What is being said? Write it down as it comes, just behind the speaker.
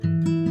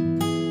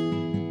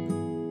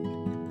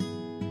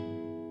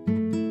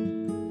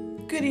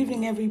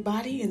evening,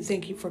 everybody, and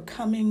thank you for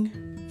coming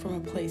from a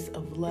place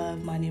of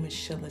love. My name is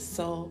Sheila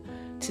Soul.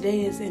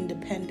 Today is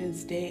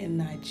Independence Day in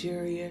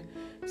Nigeria,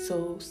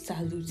 so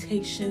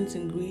salutations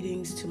and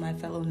greetings to my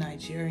fellow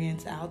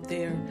Nigerians out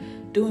there,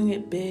 doing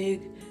it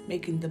big,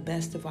 making the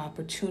best of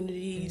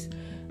opportunities,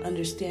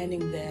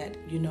 understanding that,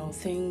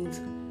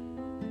 things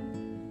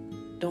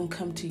don't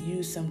come to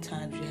you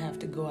sometimes. You have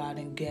to go out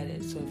and get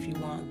it. So if you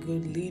want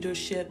good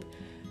leadership,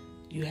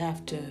 you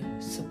have to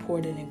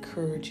support and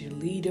encourage your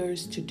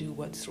leaders to do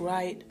what's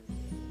right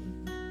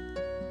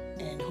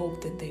and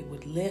hope that they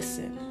would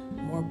listen.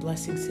 More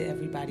blessings to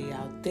everybody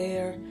out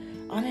there.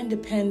 On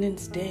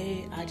Independence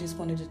Day, I just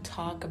wanted to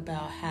talk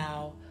about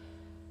how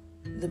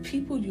the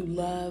people you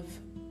love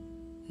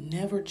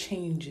never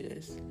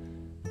changes.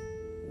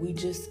 We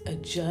just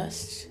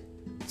adjust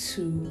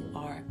to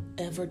our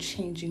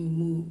ever-changing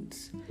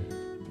moods.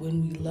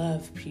 When we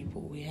love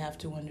people, we have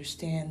to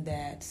understand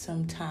that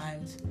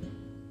sometimes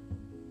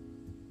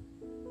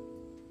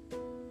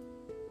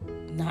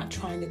not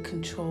trying to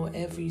control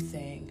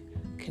everything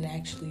can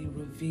actually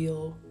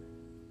reveal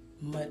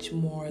much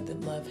more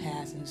that love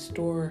has in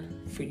store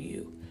for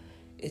you.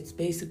 It's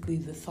basically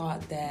the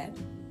thought that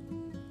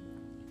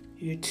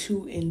you're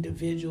two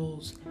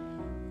individuals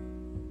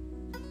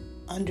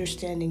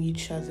understanding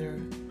each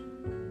other,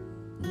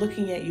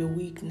 looking at your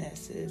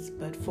weaknesses,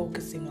 but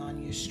focusing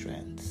on your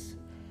strengths.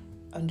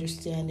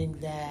 Understanding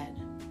that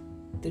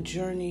the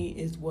journey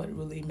is what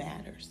really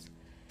matters.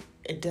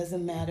 It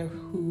doesn't matter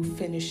who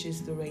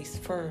finishes the race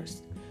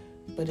first,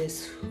 but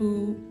it's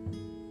who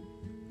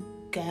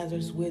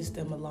gathers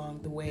wisdom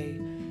along the way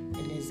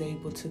and is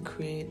able to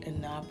create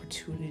an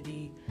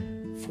opportunity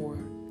for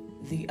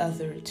the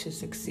other to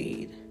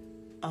succeed.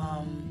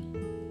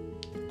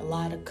 A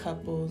lot of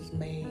couples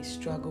may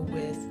struggle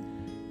with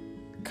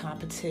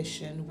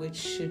competition, which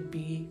should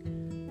be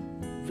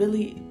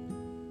really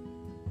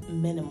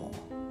minimal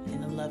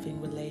in a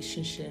loving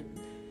relationship.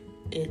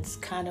 It's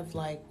kind of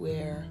like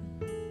where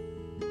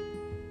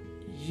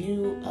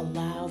you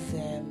allow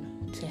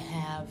them to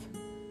have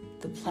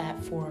the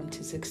platform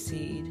to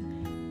succeed,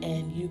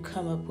 and you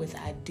come up with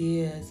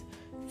ideas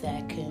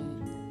that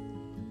can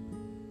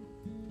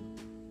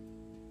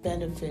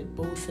benefit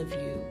both of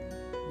you,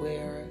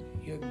 where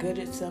you're good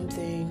at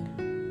something,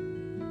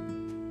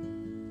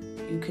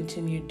 you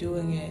continue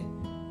doing it,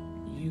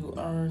 you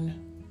earn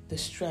the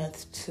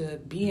strength to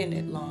be in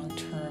it long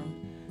term.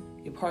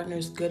 Your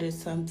partner's good at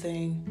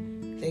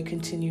something, they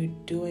continue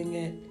doing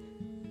it,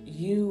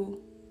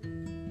 you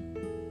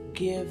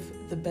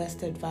give the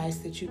best advice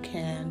that you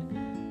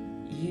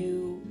can.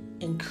 You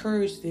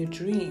encourage their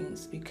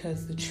dreams,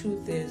 because the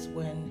truth is,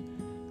 when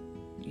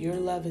your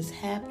love is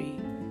happy,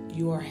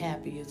 you are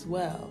happy as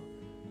well.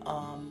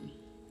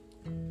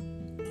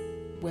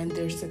 When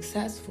they're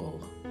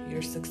successful,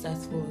 you're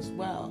successful as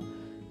well.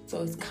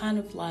 So it's kind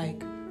of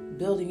like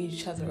building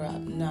each other up,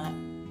 not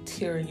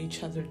tearing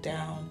each other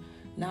down,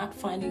 not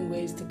finding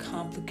ways to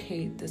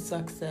complicate the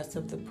success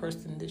of the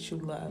person that you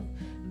love,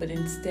 but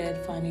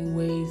instead finding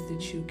ways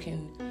that you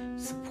can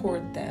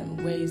support them,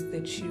 ways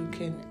that you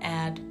can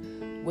add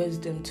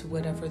wisdom to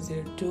whatever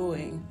they're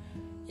doing.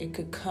 It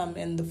could come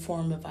in the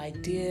form of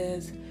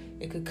ideas.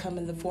 It could come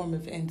in the form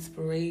of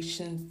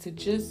inspirations to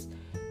just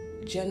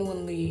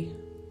genuinely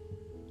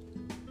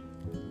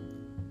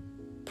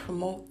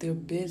promote their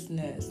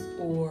business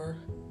or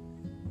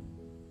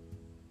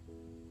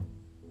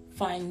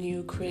find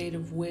new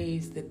creative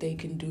ways that they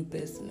can do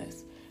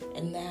business.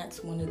 And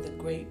that's one of the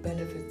great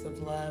benefits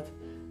of love,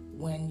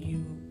 when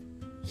you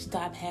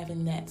stop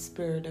having that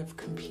spirit of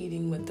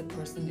competing with the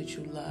person that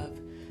you love,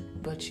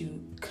 but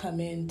you come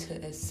in to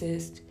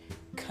assist,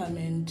 come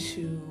in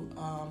to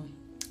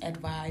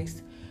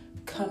advise,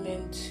 come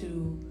in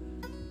to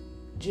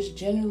just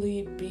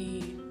generally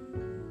be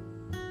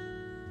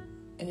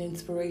an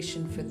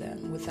inspiration for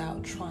them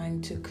without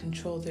trying to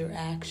control their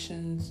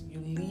actions. You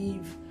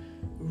leave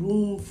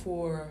room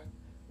for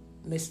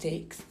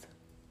mistakes,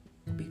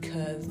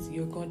 because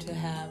you're going to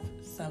have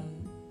some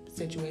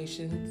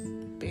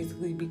situations,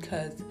 basically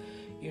because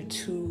you're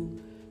two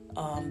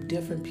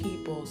different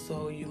people.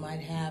 So you might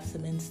have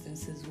some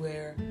instances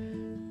where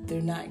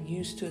they're not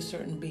used to a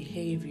certain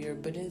behavior,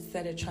 but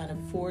instead of trying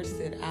to force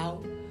it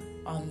out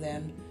on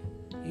them,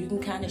 you can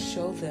kind of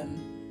show them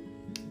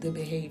the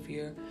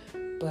behavior,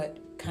 but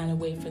kind of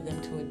wait for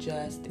them to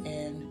adjust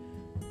and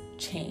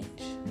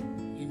change.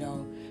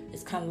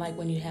 It's kind of like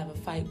when you have a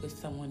fight with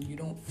someone, you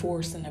don't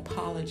force an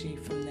apology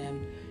from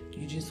them.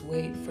 You just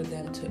wait for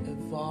them to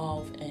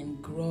evolve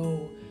and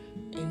grow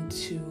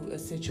into a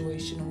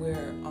situation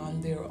where on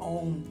their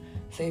own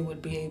they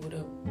would be able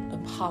to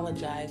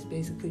apologize,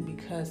 basically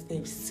because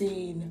they've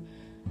seen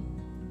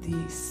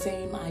the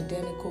same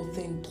identical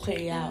thing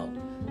play out.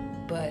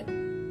 But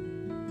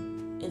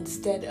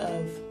instead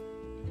of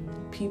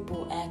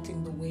people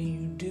acting the way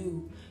you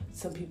do,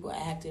 some people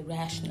act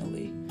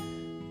irrationally.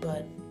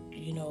 But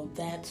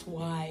that's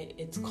why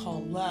it's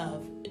called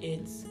love.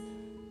 It's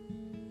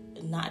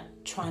not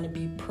trying to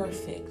be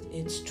perfect.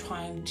 It's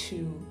trying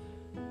to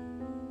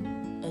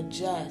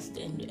adjust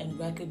and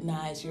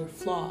recognize your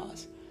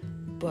flaws.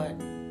 but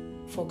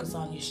focus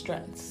on your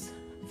strengths.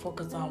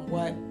 Focus on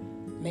what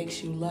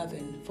makes you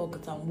loving.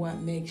 Focus on what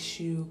makes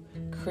you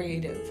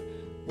creative,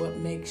 what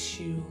makes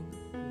you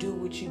do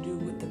what you do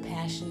with the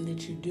passion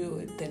that you do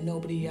it, that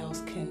nobody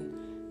else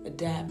can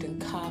adapt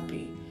and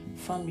copy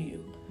from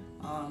you.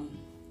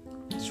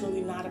 It's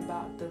really not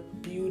about the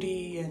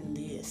beauty and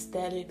the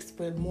aesthetics,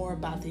 but more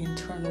about the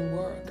internal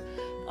work.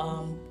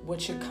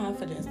 What's your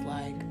confidence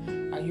like?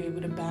 Are you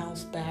able to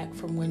bounce back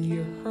from when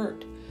you're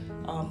hurt?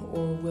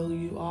 Or will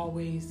you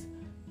always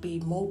be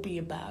mopey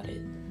about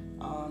it?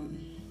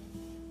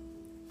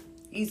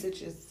 These are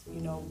just,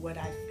 what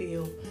I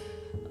feel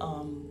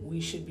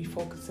we should be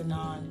focusing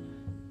on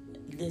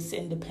this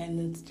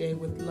Independence Day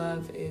with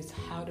love is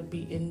how to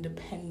be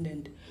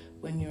independent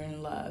when you're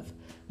in love.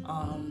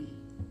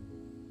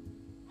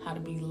 How to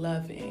be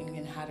loving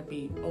and how to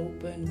be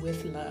open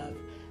with love,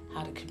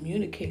 how to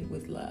communicate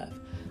with love,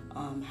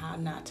 how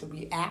not to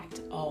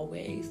react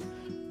always,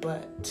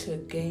 but to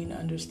gain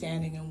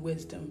understanding and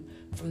wisdom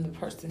from the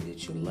person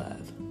that you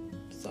love.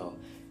 So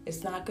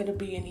it's not going to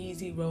be an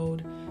easy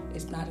road.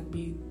 It's not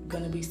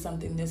going to be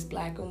something that's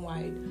black and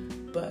white,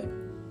 but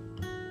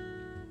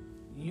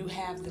you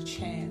have the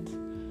chance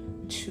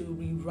to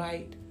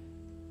rewrite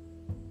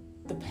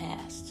the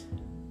past,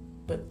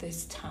 but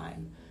this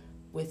time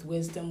with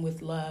wisdom,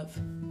 with love,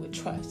 with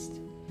trust,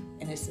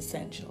 and it's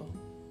essential.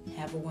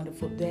 Have a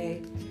wonderful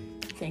day.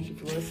 Thank you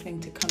for listening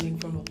to Coming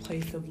from a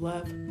Place of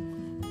Love.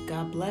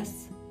 God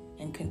bless,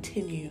 and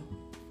continue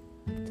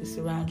to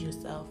surround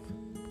yourself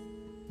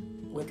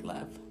with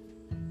love.